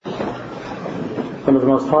One of the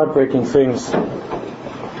most heartbreaking things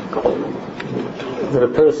that a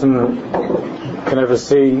person can ever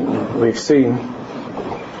see, we've seen,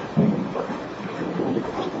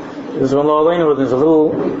 is when there's a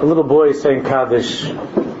little boy saying Kaddish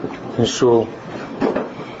in shul.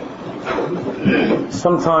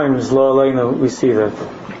 Sometimes, we see that.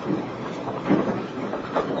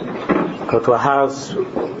 Go to a house,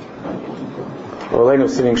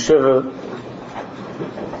 sitting Shiva,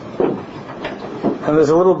 and there's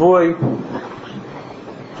a little boy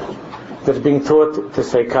that's being taught to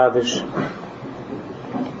say Kaddish.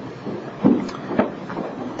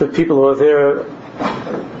 The people who are there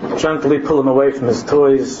gently pull him away from his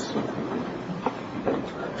toys,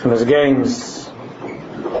 from his games.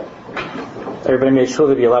 Everybody made sure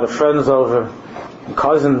there'd be a lot of friends over,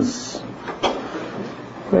 cousins.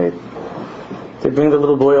 They bring the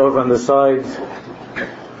little boy over on the side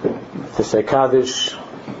to say Kaddish.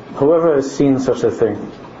 Whoever has seen such a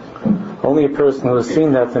thing, only a person who has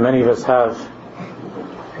seen that many of us have,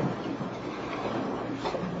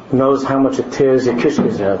 knows how much it tears your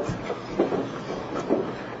kishkes out.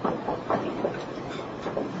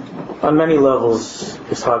 On many levels,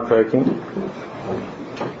 it's heartbreaking.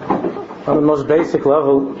 On the most basic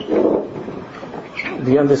level,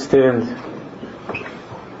 do you understand?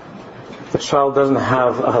 The child doesn't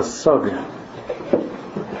have a hasaga.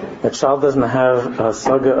 The child doesn't have a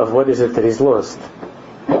hasaga of what is it that he's lost.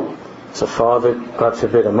 It's a father, God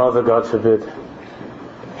forbid, a mother, God forbid.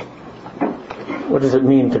 What does it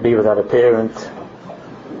mean to be without a parent?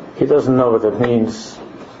 He doesn't know what that means.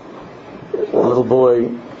 A little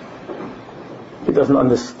boy, he doesn't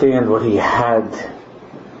understand what he had.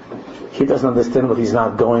 He doesn't understand what he's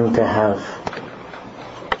not going to have.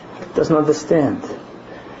 He doesn't understand.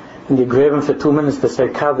 And you grab him for 2 minutes to say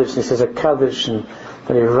Kaddish, and he says a Kaddish, and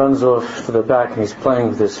then he runs off to the back and he's playing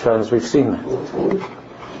with his friends. We've seen that.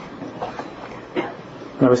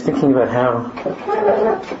 And I was thinking about how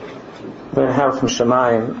from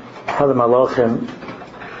Shemayim, how the Malachim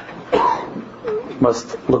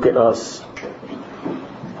must look at us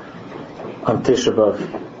on Tisha B'Av.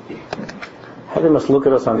 How they must look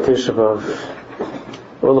at us on Tisha B'Av.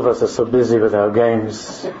 All of us are so busy with our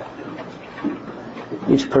games.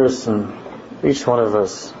 Each person, each one of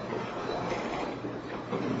us,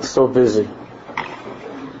 so busy.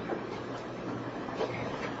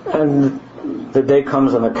 And the day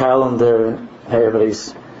comes on the calendar, and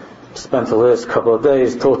everybody's spent the last couple of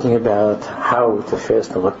days talking about how to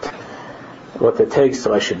fast and what it takes,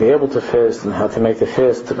 so I should be able to fast, and how to make the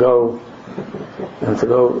fast to go, and to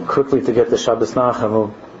go quickly to get the Shabbos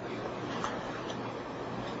Nachamu.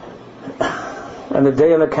 And the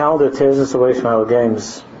day on the calendar tears us away from our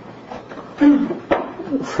games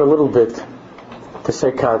for a little bit to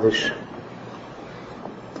say Kaddish.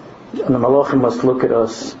 And the Malachim must look at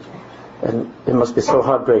us, and it must be so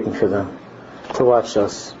heartbreaking for them to watch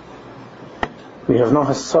us. We have no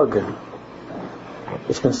hasaga.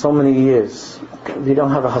 It's been so many years. We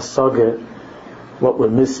don't have a hasaga what we're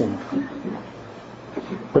missing.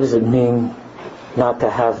 What does it mean not to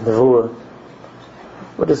have nevuah?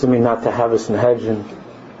 What does it mean not to have a Sanhedrin?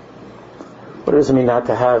 What does it mean not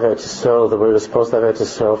to have Eretz Yisrael, the way we're supposed to have Eretz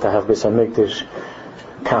Yisrael, to have Beis HaMikdash,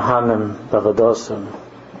 Kahanim, Bavadosim,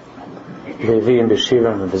 Leviim,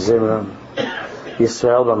 Beshirim, Bezimrim,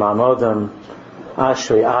 Yisrael, B'Ma'amodim,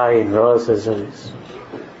 Ashri, Ayin, Rosh.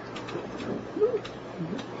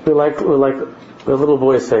 We're like a little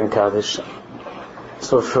boy saying Kaddish.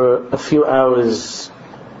 So for a few hours,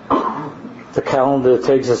 the calendar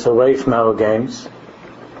takes us away from our games,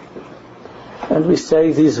 and we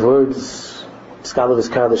say these words, Skalavis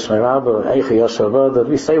Kaddish Me'Rabba, Eichi Yoshavada,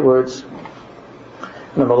 we say words,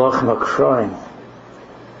 and the Malachim are crying,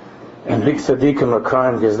 and big tzaddikim are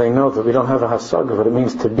crying because they know that we don't have a hasaga, what it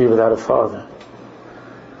means to be without a father,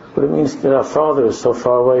 what it means that our father is so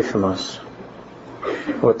far away from us,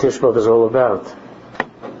 what Tisha B'Av is all about,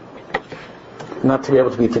 not to be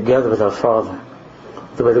able to be together with our father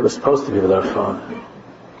the way that we're supposed to be with our father.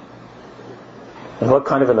 And what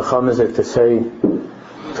kind of a nacham is it to say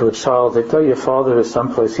to a child, they tell your father is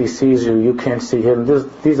someplace, he sees you, you can't see him.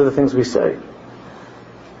 These are the things we say.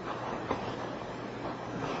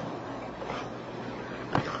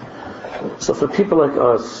 So for people like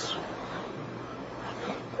us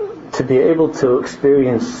to be able to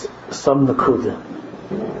experience some nakuda,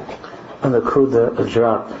 a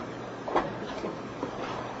drop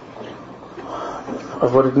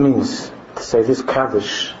of what it means to say this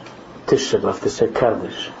Kaddish, Tisha B'Av, to say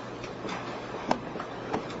Kaddish.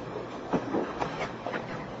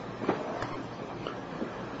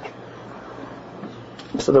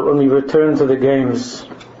 So that when we return to the games,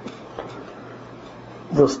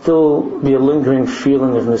 there'll still be a lingering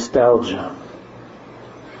feeling of nostalgia,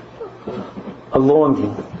 a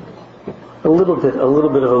longing, a little bit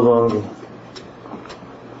of a longing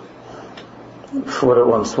for what it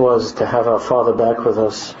once was, to have our Father back with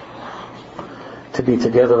us, to be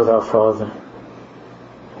together with our Father.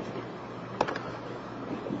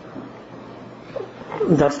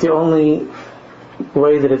 That's the only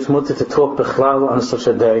way that it's mutter to talk bechlal on such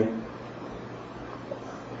a day.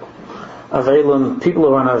 Avelim, people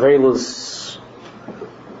who are on Avelus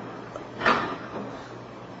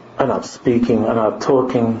are not speaking, are not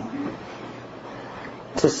talking.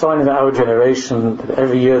 It's a sign of our generation that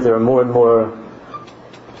every year there are more and more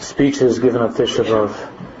speeches given on Tisha B'Av.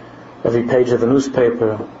 Every page of the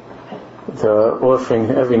newspaper, they're offering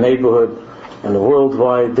every neighborhood and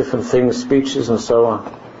worldwide different things, speeches and so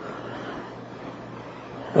on.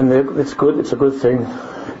 And it's good, it's a good thing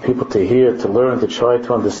for people to hear, to learn, to try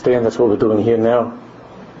to understand. That's what we're doing here now.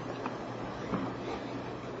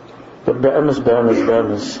 But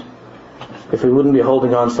be'emes, if we wouldn't be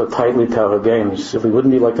holding on so tightly to our games, if we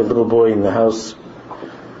wouldn't be like the little boy in the house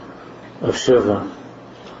of Shiva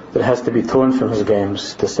that has to be torn from his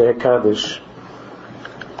games to say a Kaddish,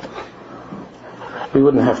 we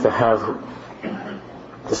wouldn't have to have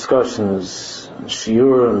discussions,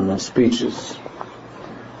 shiurim and speeches.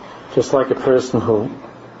 Just like a person who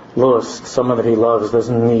lost someone that he loves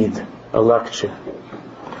doesn't need a lecture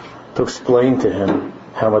to explain to him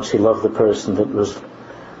how much he loved the person that was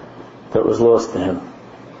lost to him.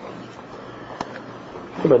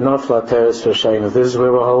 But not flat teres for shame. This is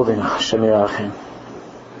where we're holding Hashem Yirachim.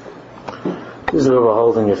 This is where we're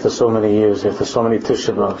holding after so many years, after so many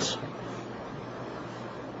Tisha B'Avs.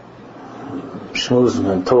 Schmoozing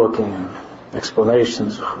and talking and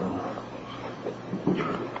explanations.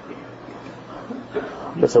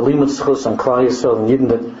 It's a limud zchus on Klal Yisrael and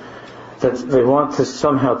Yidden that they want to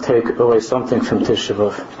somehow take away something from Tisha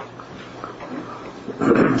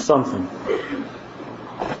B'Av. Something.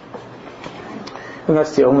 And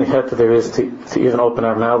that's the only head that there is to even open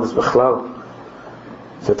our mouths b'chlal,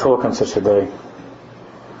 to talk on such a day.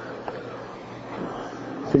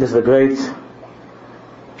 Because the great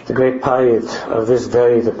payit of this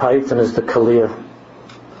day, the payitin is the Kaliyah.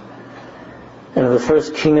 And in the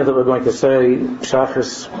first kina that we're going to say,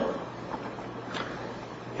 Shachris,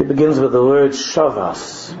 it begins with the word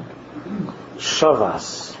shavas.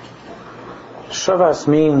 Shavas. Shavas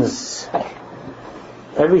means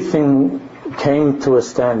everything came to a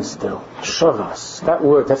standstill. Shavas. That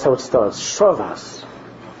word, that's how it starts. Shavas.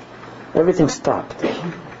 Everything stopped.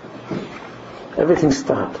 Everything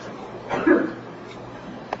stopped.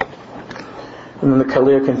 And then the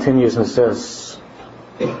Kaliyah continues and says,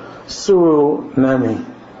 Suru Mani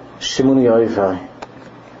Shimuni Oivai.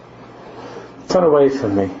 Turn away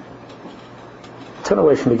from me. Turn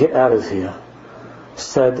away from me. Get out of here.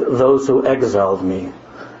 Said those who exiled me.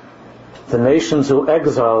 The nations who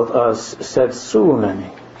exiled us said, Suru Mani.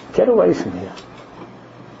 Get away from here.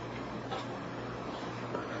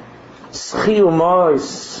 Schiu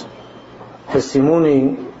Mois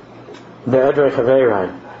Hesimuni Be'edrei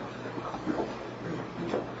Chaveirai.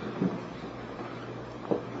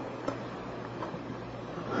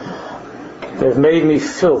 They've made me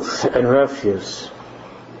filth and refuse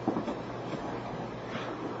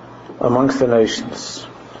amongst the nations.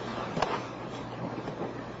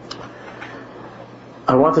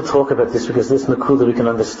 I want to talk about this because this Nakuda we can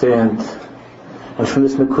understand, and from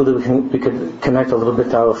this Nakuda we can connect a little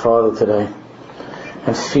bit to our Father today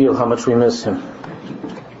and feel how much we miss Him.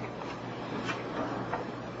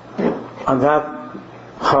 On that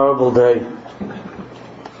horrible day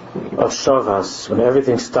of Shavas, when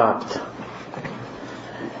everything stopped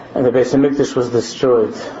and the Beis HaMikdash was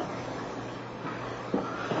destroyed,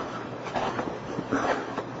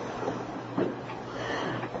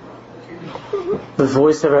 the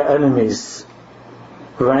voice of our enemies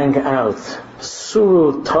rang out,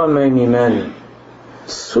 Suru Tamei Mimeni.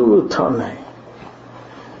 Suru Tamei.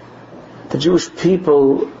 The Jewish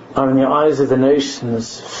people are in the eyes of the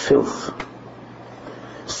nations filth.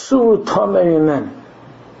 Suru Tamei Mimeni.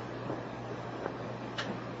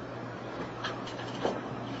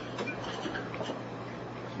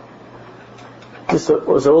 This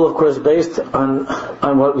was all, of course, based on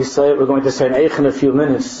what we're going to say in Eich in a few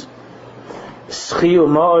minutes. Schiu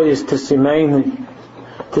Mois Tesimeinu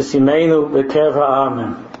Bekeva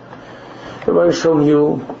Amen. Rabbi Shalom,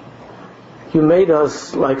 you made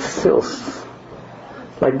us like filth,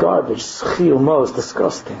 like garbage. Schiu Mois,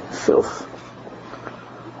 disgusting, filth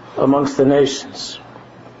amongst the nations.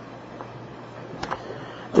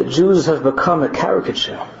 The Jews have become a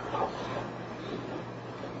caricature.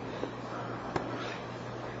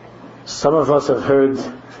 Some of us have heard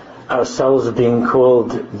ourselves being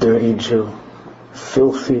called dirty Jew,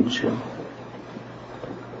 filthy Jew.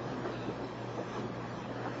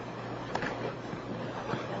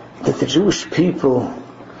 That the Jewish people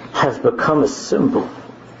have become a symbol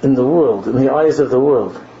in the world, in the eyes of the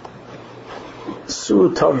world.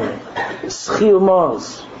 Su Tomei, Schiu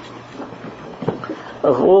Maz,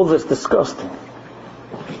 of all that's disgusting,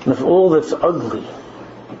 and of all that's ugly.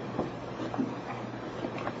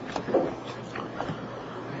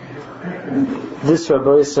 This, Rabbi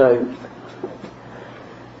Yisrael,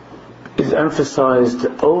 is emphasized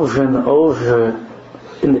over and over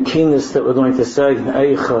in the keynotes that we're going to say in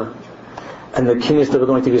Eicha, and the keynotes that we're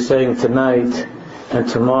going to be saying tonight and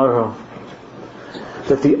tomorrow,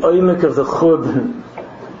 that the oimek of the Churban,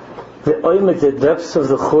 the depths of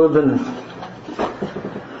the Churban,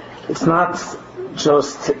 it's not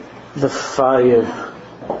just the fire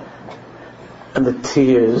and the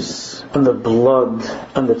tears and the blood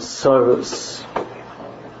and the sorrows.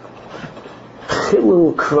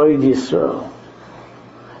 Chilul Kvod Yisrael,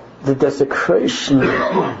 the desecration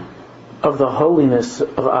of the holiness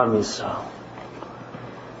of Am Yisrael,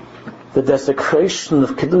 the desecration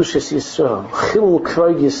of Kedushas Yisrael, Chilul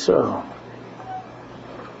Kvod Yisrael.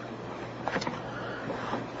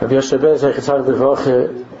 Rabbi Yoshe Ber Zechatzar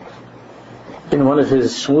Devache, in one of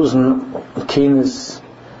his shmuzen keynes,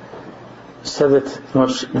 said it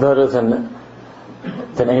much better than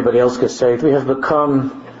anybody else could say it. We have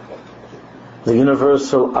become the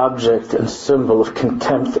universal object and symbol of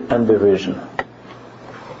contempt and derision.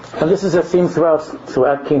 And this is a theme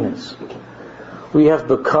throughout keynes. We have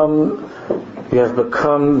become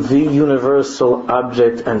the universal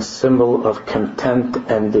object and symbol of contempt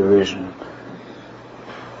and derision.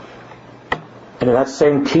 And in that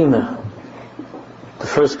same kina, the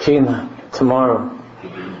first kina tomorrow,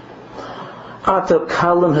 Ata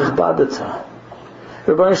kalim hichbadata,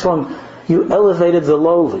 Rebbeinu Shalom, you elevated the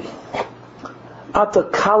lowly. Ata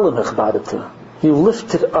kalim hichbadata, you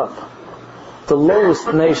lifted up the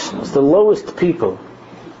lowest nations, the lowest people.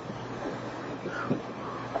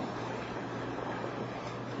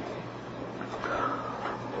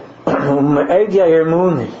 And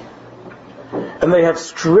they have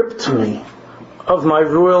stripped me of my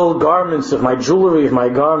royal garments, of my jewelry, of my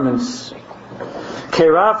garments.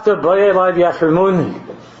 You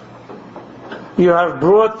have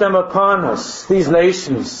brought them upon us, these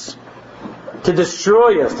nations, to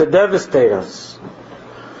destroy us, to devastate us.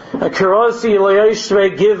 And I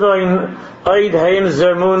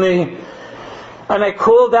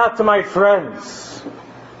called out to my friends,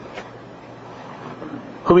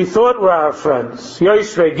 who we thought were our friends,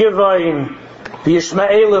 Yoshvei, Givain, the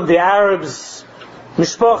Ishmaelim, the Arabs,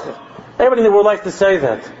 Mishpachah. Everybody in the world likes to say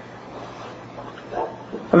that.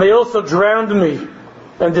 And they also drowned me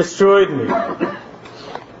and destroyed me.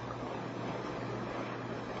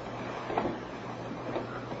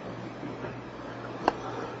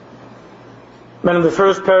 And in the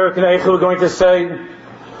first parak in Eicha we're going to say,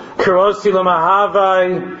 Karasi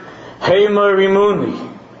l'mahavai heima rimuni.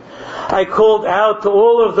 I called out to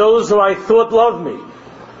all of those who I thought loved me.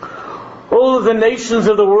 All of the nations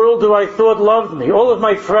of the world who I thought loved me. All of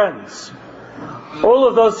my friends. All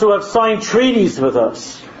of those who have signed treaties with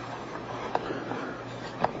us.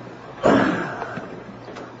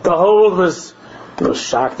 The whole world was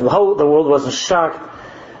shocked. The world wasn't shocked.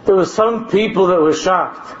 There were some people that were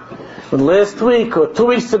shocked. When last week or 2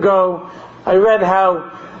 weeks ago, I read how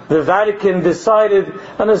the Vatican decided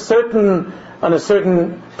on a certain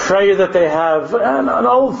prayer that they have, an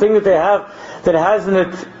old thing that they have that has in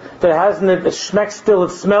it a schmeck still. It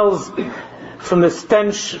smells from the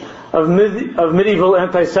stench of medieval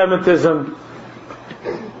anti-Semitism.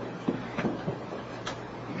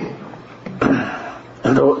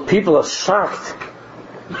 And the people are shocked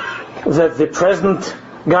that the present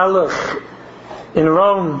Galach in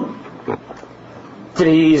Rome, that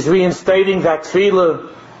he is reinstating that tefillah,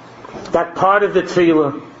 that part of the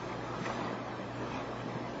tefillah.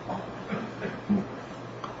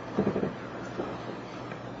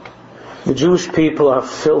 The Jewish people are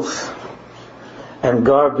filth and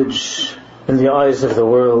garbage in the eyes of the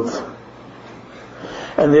world.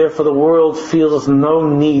 And therefore the world feels no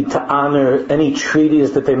need to honor any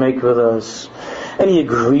treaties that they make with us, any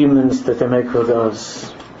agreements that they make with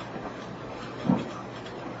us.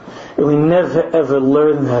 And we never ever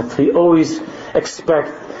learn that. We always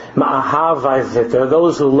expect ma'ahavai, that there are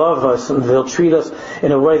those who love us and they'll treat us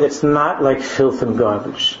in a way that's not like filth and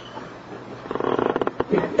garbage.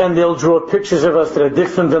 And they'll draw pictures of us that are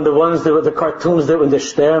different than the ones that were the cartoons that were in the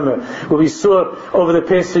Sterne, where we saw over the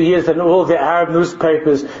past few years that in all the Arab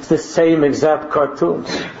newspapers it's the same exact cartoons.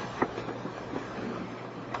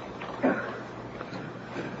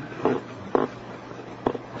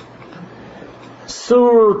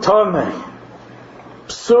 Psuru Tomei.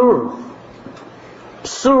 Psuru.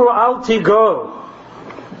 Psuru Alti go.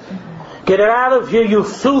 Get it out of here, you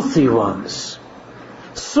filthy ones.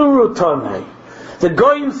 Psuru Tomei. The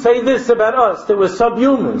Goyim say this about us. They were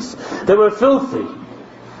subhumans. They were filthy.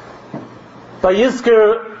 By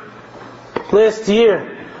Yizkor last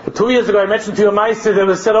year, 2 years ago, I mentioned to you a Meister that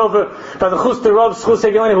was set over by the Chuster Rav Schus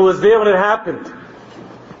Egilani, who was there when it happened.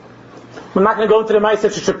 We're not going to go into the Meister.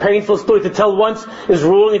 It's such a painful story. To tell once is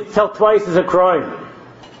ruling, to tell twice is a crime.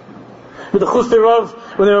 With the Chuster Rav,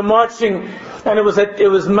 when they were marching, and it was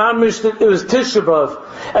Mamish, it was Tisha B'Av,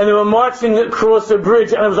 and they were marching across a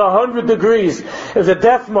bridge, and it was 100 degrees. It was a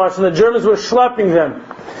death march, and the Germans were schlepping them.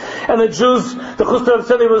 And the Jews, the Chuster Rav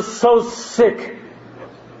said they were so sick.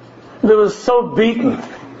 They were so beaten.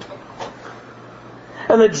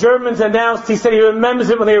 And the Germans announced, he said he remembers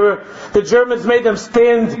it when the Germans made them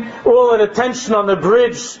stand all at attention on the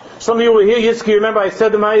bridge. Some of you were here, Yitzki, remember I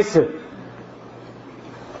said the Ma'aseh.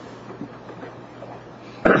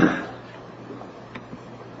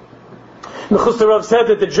 The Chuster Rav said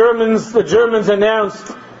that the Germans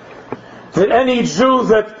announced that any Jew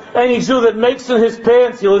that makes in his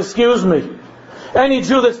pants, you'll excuse me, any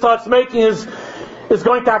Jew that starts making is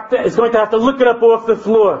going to have to look it up off the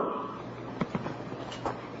floor.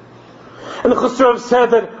 And the Chuster Rav said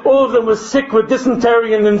that all of them were sick with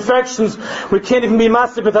dysentery and infections. We can't even be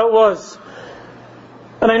massive what that was.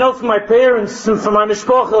 And I know from my parents and from my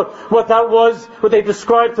mishpacha what that was, what they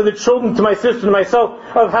described to the children, to my sister and myself,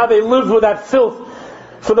 of how they lived with that filth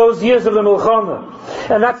for those years of the Milchama.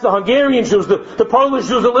 And that's the Hungarian Jews, the Polish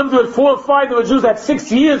Jews that lived with it, 4 or 5, there were Jews that had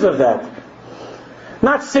 6 years of that.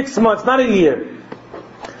 Not 6 months, not a year.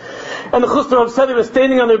 And the Chuster Rav said they were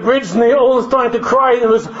standing on the bridge and they all started to cry. It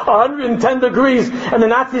was 110 degrees and the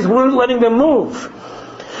Nazis weren't letting them move.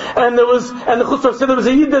 And the Chuster Rav said there was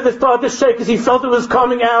a Yid that started to shake because he felt it was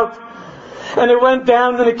coming out. And it went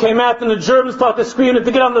down and it came out and the Germans started to scream to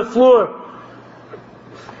get on the floor.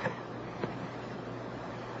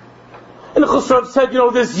 And the Chuster Rav said,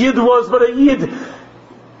 this Yid was but a Yid.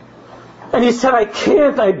 And he said, I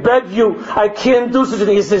beg you, I can't do such a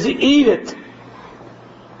thing. He says, eat it.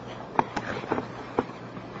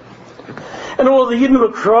 And all the Yidden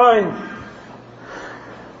were crying.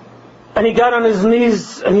 And he got on his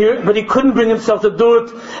knees, but he couldn't bring himself to do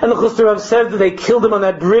it. And the Chuster Rav said that they killed him on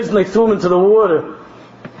that bridge and they threw him into the water.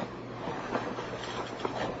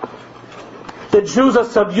 The Jews are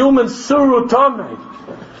subhuman, Suru Tomei.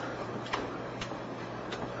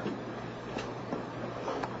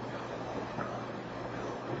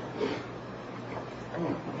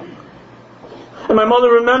 And my mother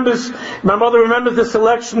remembers the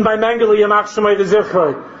selection by Mengele Yamach Shemay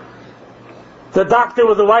Zichrei. The doctor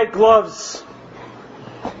with the white gloves.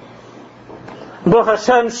 Baruch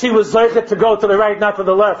Hashem, she was zeichet to go to the right, not to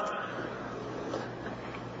the left.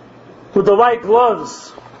 With the white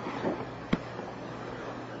gloves.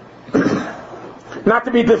 Not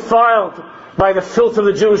to be defiled by the filth of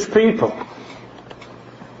the Jewish people.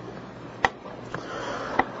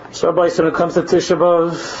 So, when it comes to Tisha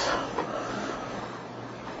B'Av,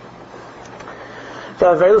 the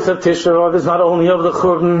Aveilus of Tisha B'Av is not only of the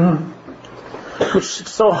Churban, which is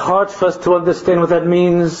so hard for us to understand what that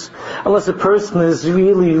means, unless a person is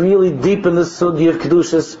really, really deep in the sugi of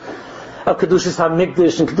Kedushas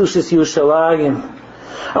HaMikdash and Kedushas Yerushalayim.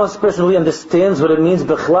 Unless a person really understands what it means,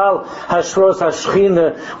 Bechlal, Hashros,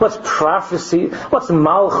 Hashchina, what's prophecy, what's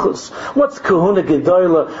Malchus, what's Kahuna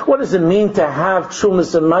Gedoyla, what does it mean to have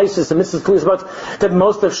Trumas and Maisis and Mitzvahs, please, about that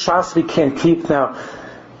most of Shas we can't keep now.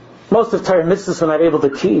 Most of Torah mitzvahs we're not able to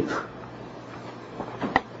keep.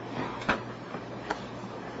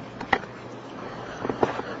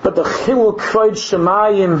 But the Chilul Kvod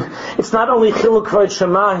Shemayim, it's not only Chilul Kvod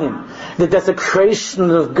Shemayim, the desecration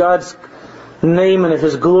of God's name and of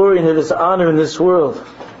His glory and of His honor in this world.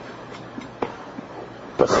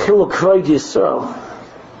 But Chilul Kvod Yisrael,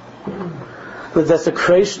 the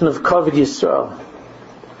desecration of Kavod Yisrael.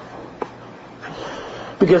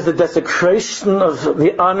 Because the desecration of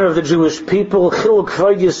the honor of the Jewish people, Chilul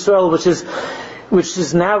Kvod Yisrael, which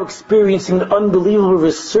is now experiencing an unbelievable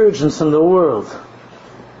resurgence in the world.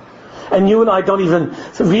 And you and I don't even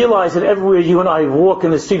realize that everywhere you and I walk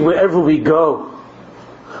in the street, wherever we go,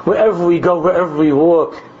 wherever we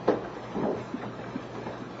walk.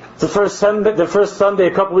 The first Sunday,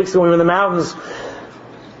 a couple of weeks ago, we were in the mountains.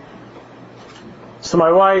 So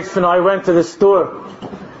my wife and I went to the store.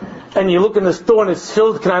 And you look in the store and it's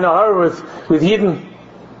filled kind of with Yidden.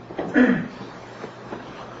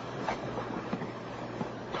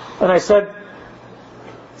 And I said,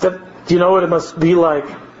 do you know what it must be like?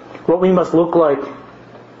 What we must look like?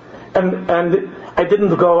 And I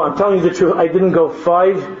didn't go, I'm telling you the truth, I didn't go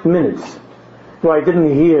 5 minutes where I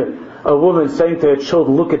didn't hear a woman saying to her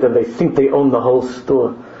children, look at them, they think they own the whole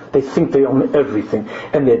store. They think they own everything.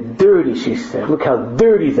 And they're dirty, she said. Look how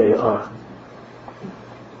dirty they are.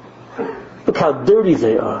 Look how dirty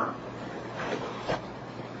they are.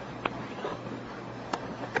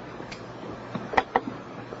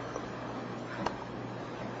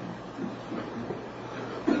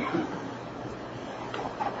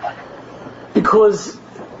 Because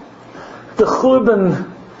the Churban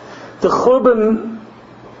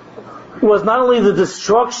was not only the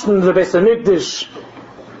destruction of the Beis HaMikdash,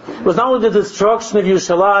 was not only the destruction of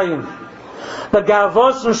Yerushalayim, but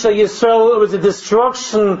Gavos Shel Yisrael, it was the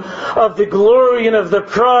destruction of the glory and of the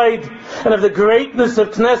pride and of the greatness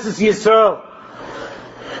of Knesset Yisrael.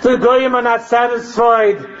 The Goyim are not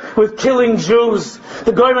satisfied with killing Jews.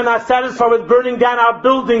 The Goyim are not satisfied with burning down our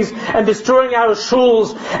buildings and destroying our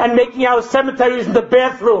shuls and making our cemeteries into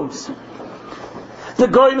bathrooms. The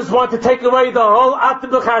Goyim want to take away the whole Ata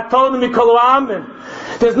B'Chartonu Mikol Ha'amim.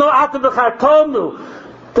 There's no Ata B'Chartonu.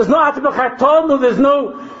 There's no Ata B'Chartonu.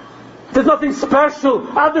 There's nothing special.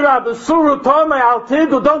 Adarab, Suru, Tomei, Al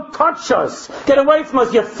Tigu, don't touch us. Get away from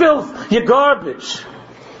us, you filth, you garbage.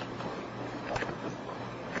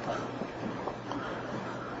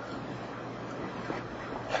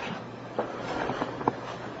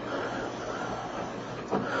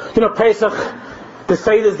 You know, Pesach, the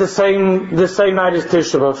Seder is the same night as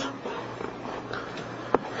Tisha B'Av.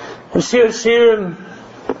 And Shir Shirim,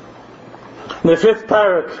 the 5th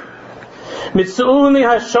parak, Mitzuuni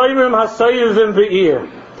HaShoymrim HaSoyivim Be'ir.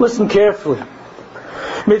 Listen carefully.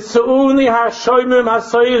 Mitzuuni HaShoymrim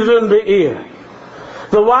HaSoyivim Be'ir.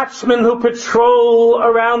 The watchmen who patrol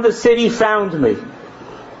around the city found me.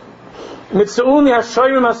 Mitzuuni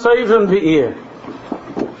HaShoymrim HaSoyivim Be'ir.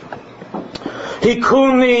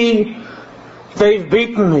 Hikuni, they've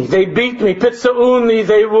beaten me. They beat me. Pitzauni,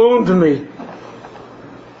 they wound me.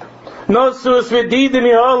 Nosus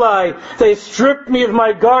v'didini olai, they stripped me of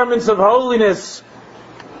my garments of holiness,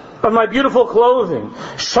 of my beautiful clothing.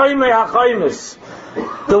 Shoymei hachaymis,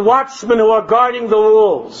 the watchmen who are guarding the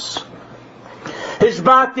walls.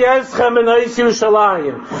 Hishbati eschem b'nais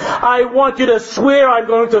Yerushalayim. I want you to swear. I'm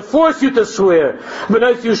going to force you to swear.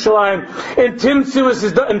 B'nais Yerushalayim. In Timtzu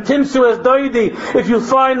es doidi. If you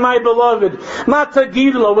find my beloved, ma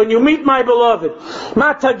tagidlo. When you meet my beloved,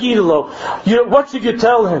 ma tagidlo. What should you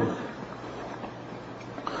tell him?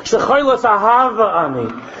 Shechaylas ahava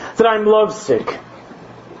ani. That I'm lovesick.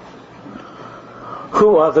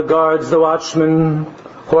 Who are the guards, the watchmen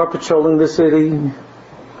who are patrolling the city?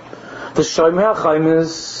 The Shoymei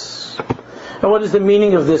HaChaimis. And what is the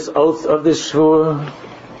meaning of this oath, of this shvur?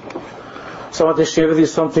 So I want to share with you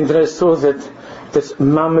something that I saw that's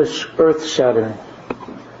mamish, earth-shattering.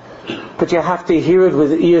 But you have to hear it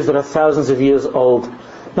with ears that are thousands of years old,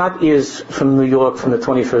 not ears from New York from the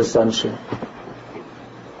 21st century.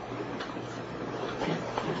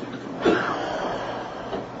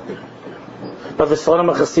 But the Shalom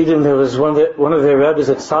HaChasidim, there was one of their rabbis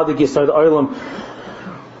at Tzaddik Yisod Olam,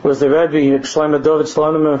 was the Rebbe, Shlomo David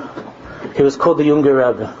Shlomo. He was called the Younger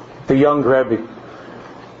Rebbe, the young Rebbe.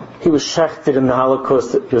 He was shechted in the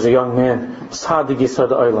Holocaust. He was a young man. Tzaddik Yisod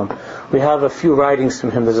Olam. We have a few writings from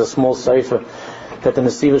him. There's a small sefer that the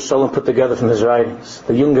Nesiva Shalom put together from his writings.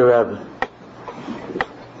 The Younger Rebbe.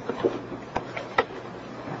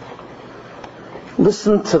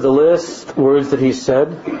 Listen to the last words that he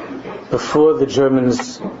said before the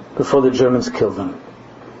Germans killed him.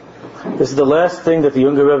 This is the last thing that the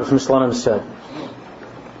Younger Rebbe from Slonim said.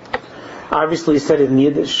 Obviously he said it in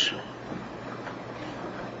Yiddish.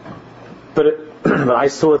 But I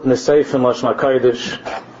saw it in the Seif in Lashon HaKodesh.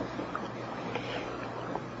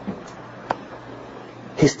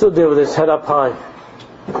 He stood there with his head up high.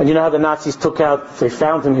 And you know how the Nazis they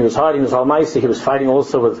found him, he was hiding, he was Almaisi, he was fighting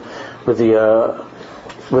also with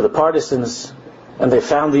the partisans. And they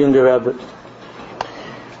found the Younger Rebbe.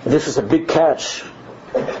 And this was a big catch.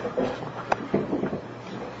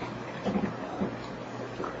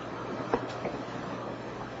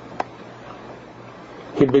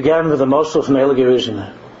 He began with a moshel from Eilige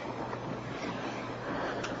Rishon.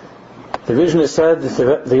 The Rishon said,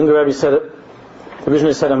 the Younger Rebbe said it, the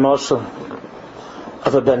Rishon said a moshel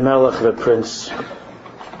of a Ben Melech, of a prince.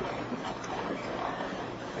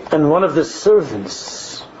 And one of the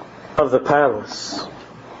servants of the palace,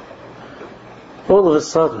 all of a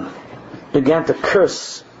sudden, began to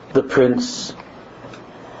curse the prince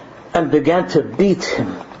and began to beat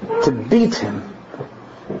him.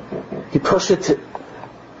 He pushed it.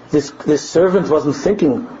 This servant wasn't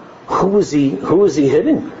thinking, who is he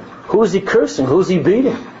hitting? Who is he cursing? Who is he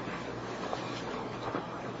beating?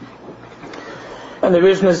 And the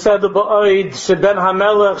Mishnah said, "Ba'oid sheben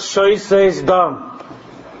hamelech shoyseis dam."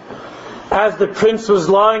 As the prince was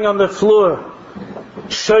lying on the floor,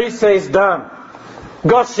 shoyseis dam,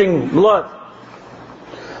 gushing blood.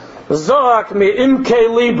 Zorak mi imkei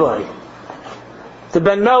libay. The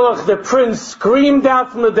Ben Melech, the prince, screamed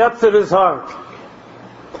out from the depths of his heart.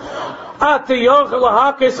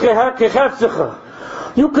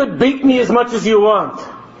 You could beat me as much as you want.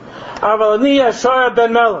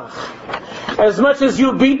 As much as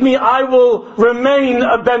you beat me, I will remain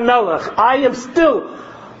a Ben Melech. I am still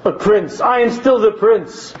a prince. I am still the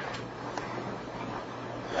prince.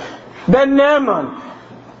 Ben Naaman,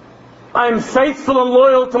 I am faithful and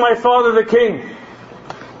loyal to my father the king.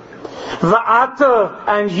 Va'ata,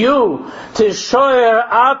 and you, Tishoyer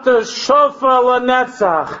Ata Shofar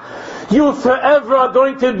Lanetzach. You forever are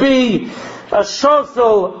going to be a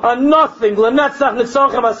shofel, a nothing, Lanetzach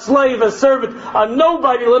Nitzachim, a slave, a servant, a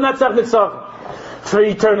nobody, Lanetzach Nitzachim, for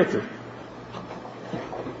eternity.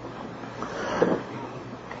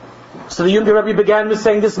 So the younger Rebbe began with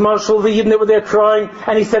saying this marshal, the Yidden were there crying,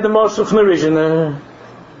 and he said the marshal from the Rishon.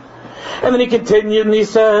 And then he continued and he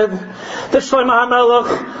said that Shlomo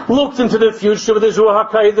HaMelech looked into the future with his Ruach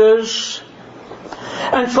HaKodesh,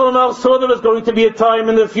 and Shlomo HaMelech saw there was going to be a time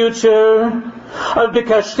in the future of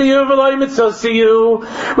B'kashtiyu v'lo mitzosiyu,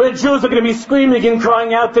 where Jews are going to be screaming and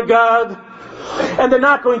crying out to God, and they're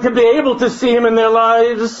not going to be able to see Him in their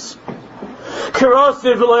lives.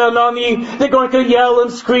 They're going to yell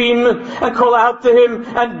and scream and call out to Him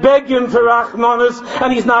and beg Him for Rachmanis,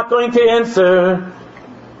 and He's not going to answer.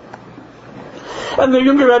 And the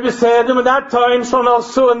younger Rebbe said, and at that time, Shlomo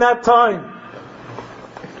saw in that time,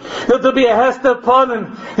 that there'll be a hester upon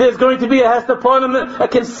him. There's going to be a hester upon him, a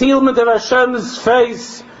concealment of Hashem's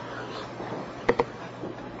face.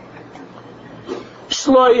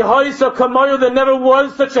 Shloi hoisa kamoyo, there never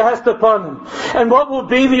was such a hester upon him. And what will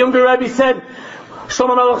be, the younger Rebbe said,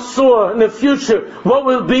 Shlomo Melech saw in the future, what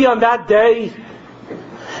will be on that day?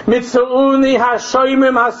 Mitzauni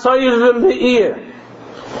hashoymim hasoyivim be'ir.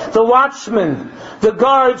 The watchmen, the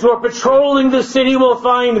guards who are patrolling the city will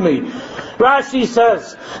find me. Rashi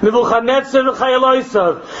says, Nebuchadnezzar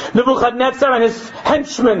and his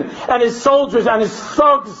henchmen and his soldiers and his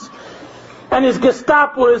thugs and his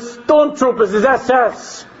Gestapo, his stormtroopers, his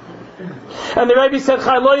SS. And the Rebbe said,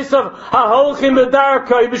 Chayloisav haholchim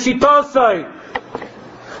b'darkai b'shitosai.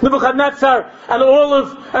 Nebuchadnezzar and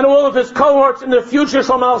all of his cohorts in the future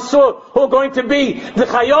Shlomo saw, who are going to be the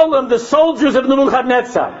Chayolim, the soldiers of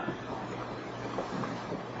Nebuchadnezzar.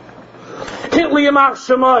 Hitli Yamach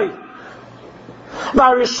Shemai,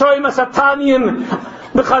 Varishoim Asataniim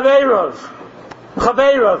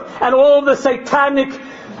B'Chaveirov, and all the satanic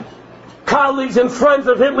colleagues and friends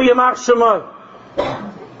of Hitli Yamach Shemai.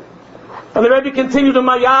 And the Rebbe continued to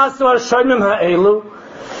Mayasu Hashoimim Ha'elu.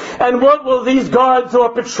 And what will these guards who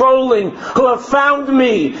are patrolling, who have found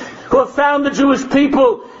me, who have found the Jewish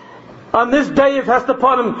people on this day of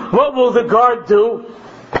Hestaponim, what will the guard do?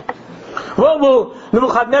 What will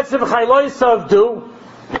Nebuchadnezzar v'Chayloisav do?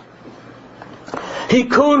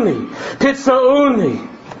 Hikuni, Pitzauni.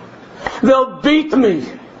 They'll beat me.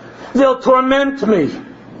 They'll torment me.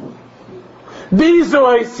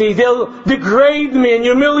 They'll degrade me and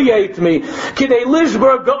humiliate me. In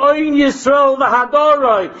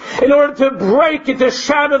order to break it, to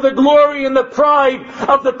shatter the glory and the pride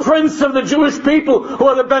of the prince of the Jewish people, who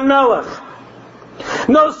are the Ben Melech.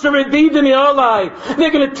 No Saradidini Olai.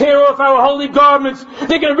 They're going to tear off our holy garments.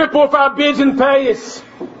 They're going to rip off our beards and payas.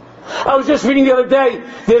 I was just reading the other day,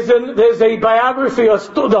 there's a biography,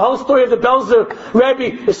 the whole story of the Belzer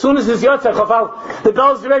Rebbe, as soon as his Yotzach, the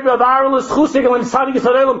Belzer Rebbe of Arulus Chusig and Sadi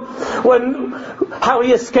Yisraelim, how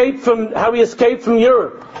he escaped from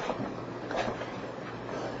Europe.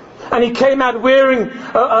 And he came out wearing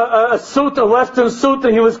a suit, a Western suit,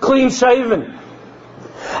 and he was clean shaven.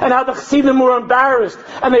 And how the Chassidim were embarrassed,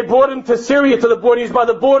 and they brought him to Syria, to the border. He's by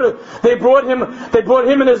the border. They brought him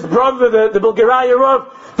and his brother, the Bulgaria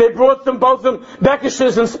Rav. They brought them, both of them,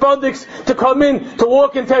 Bekishes and Spodiks, to come in, to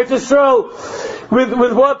walk into Eretz Yisrael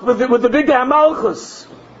with the big Malchus.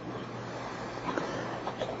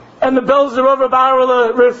 And the Belzer Rav of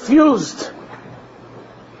Arula refused.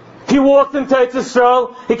 He walked into Eretz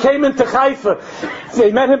Yisrael. He came into Haifa.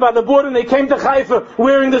 They met him by the border, and they came to Haifa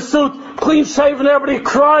wearing the suit, clean shaven, everybody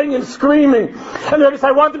crying and screaming. And they said,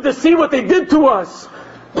 I want them to see what they did to us.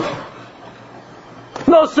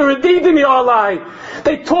 No, Suradidimi Alai.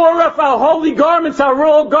 They tore off our holy garments, our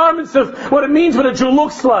royal garments of what it means, what a Jew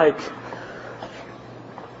looks like.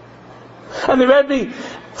 And the Rebbe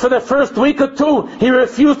For the first week or two, he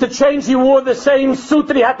refused to change. He wore the same suit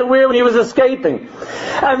that he had to wear when he was escaping.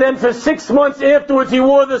 And then for 6 months afterwards, he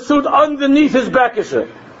wore the suit underneath his bekisher.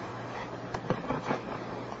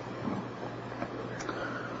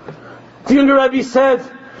 The younger Rebbe said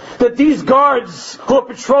that these guards who are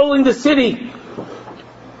patrolling the city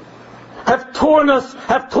have torn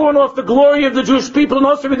off the glory of the Jewish people and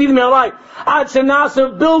also redeemed their life. Not just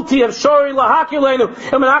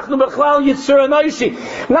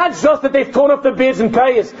that they've torn off the beards and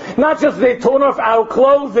payas, not just that they've torn off our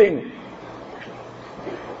clothing,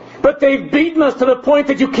 but they've beaten us to the point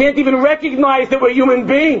that you can't even recognize that we're human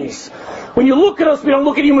beings. When you look at us, we don't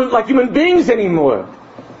look at you like human beings anymore.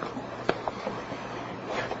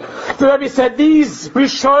 The Rebbe said, these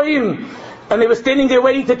Rishoyim, and they were standing there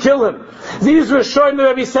waiting to kill him. These Rishoyim, the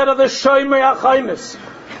Rebbe said, are the Shoymei HaChaimis.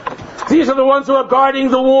 These are the ones who are guarding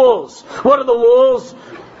the walls. What are the walls?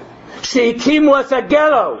 Sheikimu as a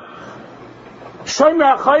ghetto.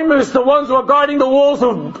 Shoymei HaChaimis, the ones who are guarding the walls,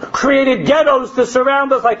 who created ghettos to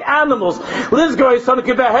surround us like animals. This guy is son of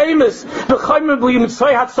Behemoth,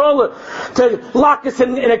 to lock us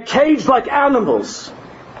in a cage like animals.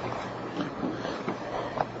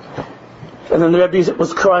 And then the Rebbe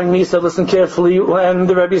was crying. He said, listen carefully. And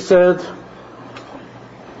the Rebbe said,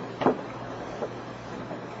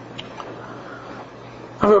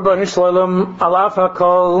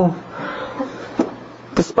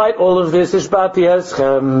 despite all of this, the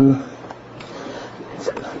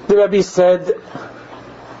Rebbe said,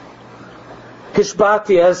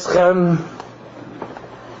 Hishbati Eschem,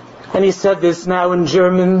 and he said this now in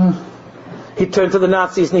German. He turned to the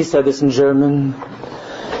Nazis and he said this in German.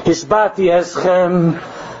 Hishbati Eschem,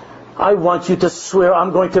 I want you to swear,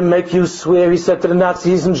 I'm going to make you swear, he said to the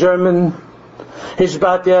Nazis in German.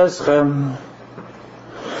 Hishbati Eschem.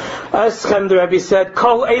 Eschem, the Rebbe said,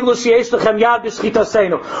 Kol elu sheyesh lechem yad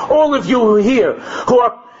b'shchitaseinu. All of you here who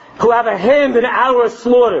have a hand in our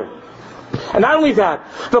slaughter. And not only that,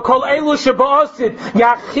 but Kol elu sheba'asid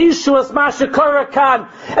yachishu es ma shekara kan.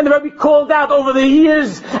 And the Rebbe called out over the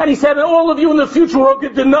years, and he said, and all of you in the future who are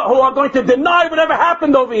going to deny whatever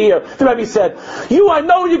happened over here. The Rebbe said, I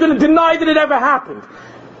know you're going to deny that it ever happened.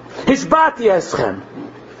 Hishbati eschem.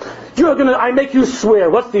 I make you swear.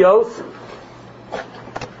 What's the oath?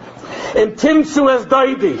 In Timtzu es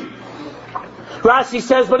Daidi. Rashi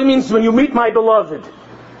says what it means when you meet my beloved.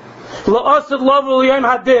 La'asad lavu liyam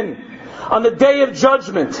hadin. On the day of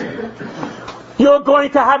judgment. You're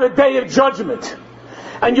going to have a day of judgment.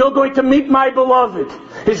 And you're going to meet my beloved.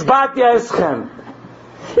 Hishbati eschem.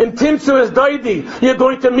 In Timtzu es Daidi. You're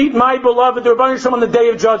going to meet my beloved, the Rebbeinu Shalom, on the day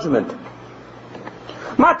of judgment.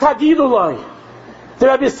 Ma tagidulai. The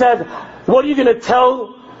Rebbe said, what are you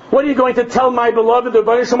going to tell my beloved, the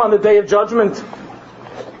Rebbeinu Shalom, on the day of judgment?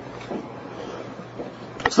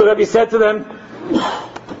 So the Rebbe said to them,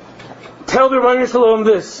 tell the Rebbeinu Shalom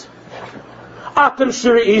this. Atem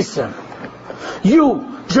shiri isem.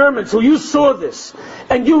 You, Germans, who you saw this,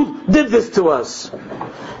 and you did this to us.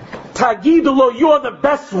 Tagidulo, you are the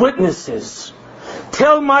best witnesses.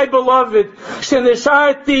 Tell my beloved,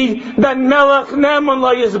 Shenisharti ben melech neman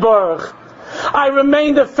la yizbarach. I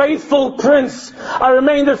remained a faithful prince. I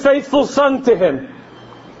remained a faithful son to him.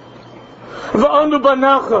 V'anu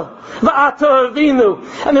banacha, v'ata avinu.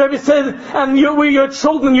 And the Rebbe said, and we're your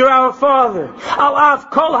children, you're our father. Al-af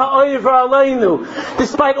kol ha'oyev aleinu.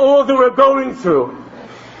 Despite all that we're going through.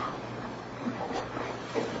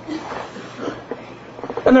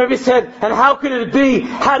 And the Rebbe said, and how could it be?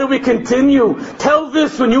 How do we continue? Tell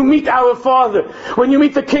this when you meet our father, when you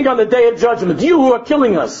meet the king on the day of judgment, you who are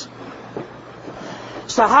killing us.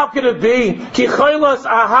 So how could it be? Ki choylas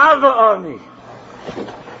ahava ani.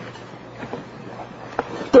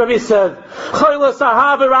 The Rebbe said, choylas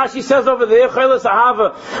ahava, Rashi says over there, choylas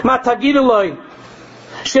ahava, ma tagiduloi,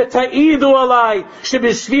 sheta'idu alai,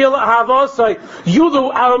 shebishvil ahavosai,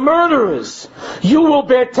 you, our murderers, you will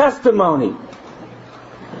bear testimony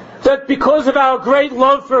that because of our great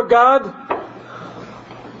love for God,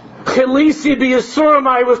 Chelisi b'Yisurim,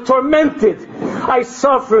 I was tormented, I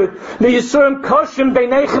suffered. B'Yisurim koshim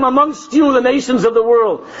beinechem, amongst you, the nations of the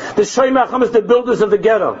world, the Shoymei HaChaimis, the builders of the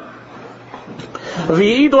ghetto.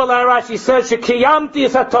 V'yidu alai, Rashi says, shekiyamti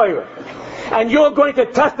es haTorah, and you're going to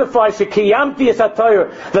testify, shekiyamti es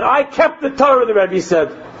haTorah, that I kept the Torah, the Rebbe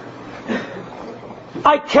said.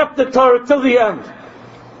 I kept the Torah till the end.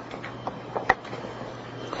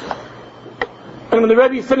 And when the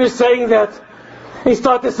Rebbe finished saying that, he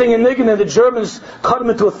started singing Niggin, and the Germans cut him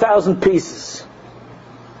into 1,000 pieces.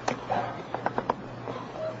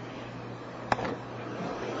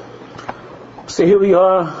 So here we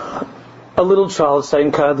are, a little child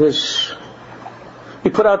saying Kaddish, We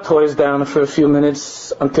put our toys down for a few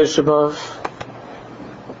minutes on Tisha B'Av.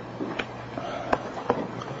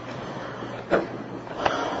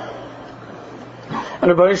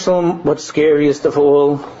 And Rabbi Shalom, what's scariest of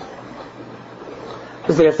all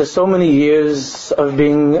is that after so many years of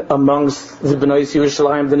being amongst the Bnei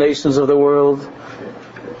Yerushalayim, the nations of the world,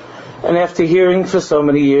 and after hearing for so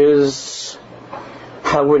many years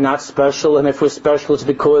how we're not special, and if we're special it's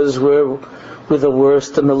because we're the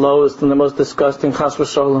worst and the lowest and the most disgusting, chas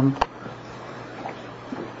v'sholom.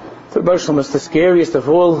 For Rabbi Shalom, the scariest of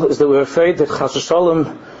all is that we're afraid that chas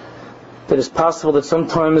v'sholom, that it's possible that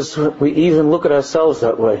sometimes we even look at ourselves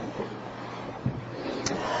that way.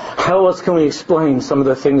 How else can we explain some of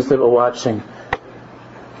the things that we're watching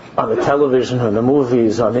on the television, on the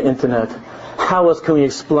movies, on the internet? How else can we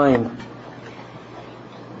explain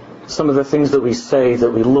some of the things that we say,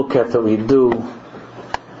 that we look at, that we do?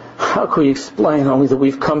 How can we explain only that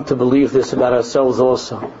we've come to believe this about ourselves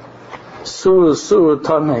also? Suru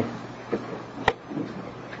Tameh.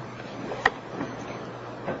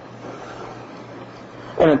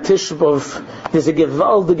 And in Tisha B'Av, there's a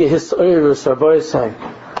gewaldige Hisoirus, Rabbi say.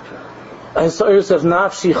 A Hisoirus of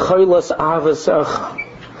Nafshi Choylas Avasach.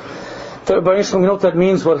 Rabbi Shalom, you know what that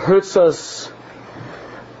means? What hurts us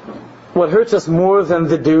more than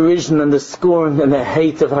the derision and the scorn and the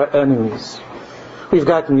hate of our enemies. We've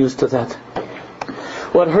gotten used to that.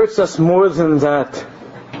 What hurts us more than that,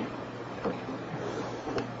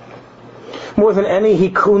 more than any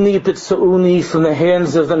hikuni pitsauni from the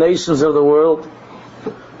hands of the nations of the world,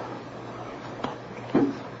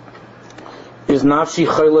 is nafshi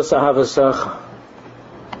chaylas ahavasach.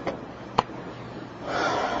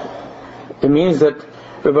 It means that,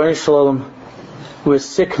 Rabbi Shalom, we're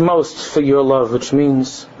sick most for your love, which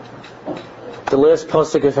means the last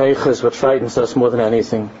pasuk of Eicha is what frightens us more than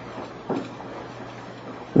anything.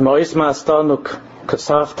 Mois ma'astanuk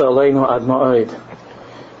katzafta aleinu ad ma'od.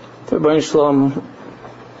 Rabbi Shalom,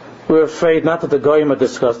 we're afraid not that the goyim are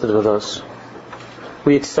disgusted with us.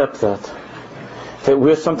 We accept that. That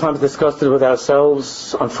we're sometimes disgusted with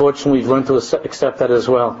ourselves. Unfortunately, we've learned to accept that as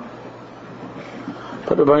well.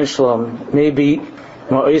 But Rabbi Shalom, maybe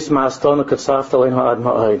mois ma'astanuk katzafta aleinu ad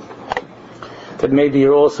ma'od. That maybe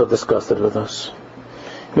you're also disgusted with us.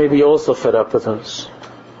 Maybe you're also fed up with us.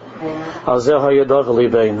 And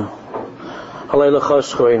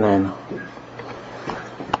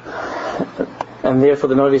therefore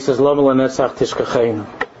the Navi says, Lama l'netzach tishkacheinu,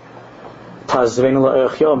 tazveinu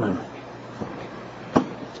la'erech yomim.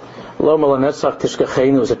 Lama l'netzach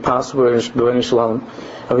tishkacheinu, is it possible, Rabbi Shalom?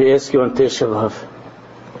 And we ask you on Tisha B'Av,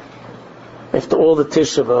 after all the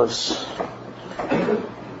Tisha B'Avs,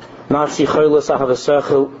 Nafshi Choylas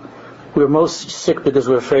Ahavasach, we're most sick because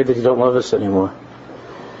we're afraid that you don't love us anymore.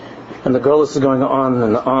 And the Golus is going on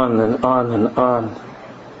and on and on and on.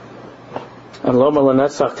 And Loma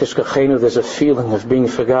L'netzach Tishkachenu, there's a feeling of being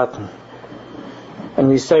forgotten. And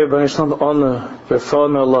we say, Rabbi Shalom, Honor,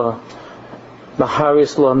 Refon Allah,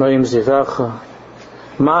 Maharis La Noim Zivacha,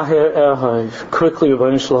 Maher Erhaiv, quickly,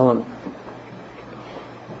 Rabbi Shalom,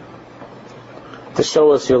 to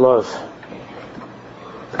show us your love.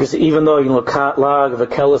 Because even though lag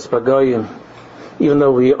v'kelis bagoyim, even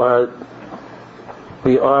though we are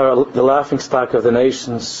the laughingstock of the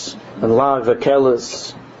nations, and lag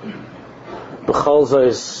v'kelis, b'chol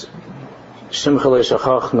zayis shimchalei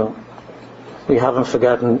shachachnu, we haven't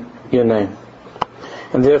forgotten your name,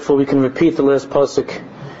 and therefore we can repeat the last pasuk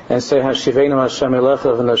and say Hashiveinu Hashem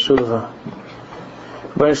Elecha v'nashuva.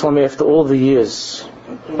 Rabbi Shalom, after all the years,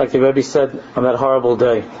 like the Rebbe said on that horrible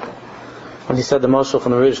day, when he said the mashal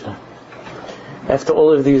from the Rishna, after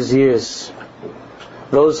all of these years,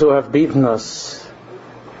 those who have beaten us,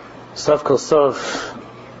 Sav Kol Sof,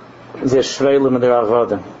 their Shveilim and their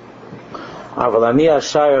Avadim, Aval Ani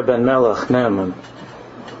Ashaya ben Melech Ne'eman,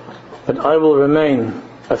 but I will remain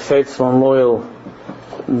a faithful and loyal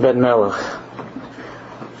ben Melech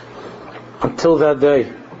until that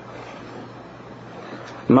day.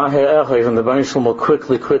 Maher Echav, and the Bnei Shalom will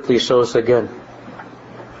quickly show us again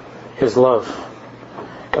His love,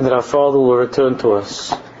 and that our Father will return to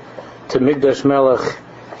us, to Migdash Melech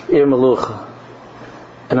Ir Melucha.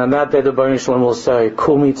 And on that day the Bnei Shalom will say,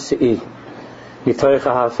 Kumi Tzii, Yitoicha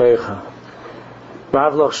Hafeicha,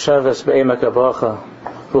 Ravloch Sheves Be'emek Abacha,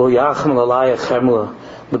 V'hu Yachim L'Alaya Chemla,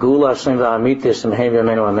 Begula Hashem V'Amitis, M'heim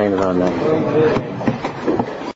V'Amenu Amen V'Amen.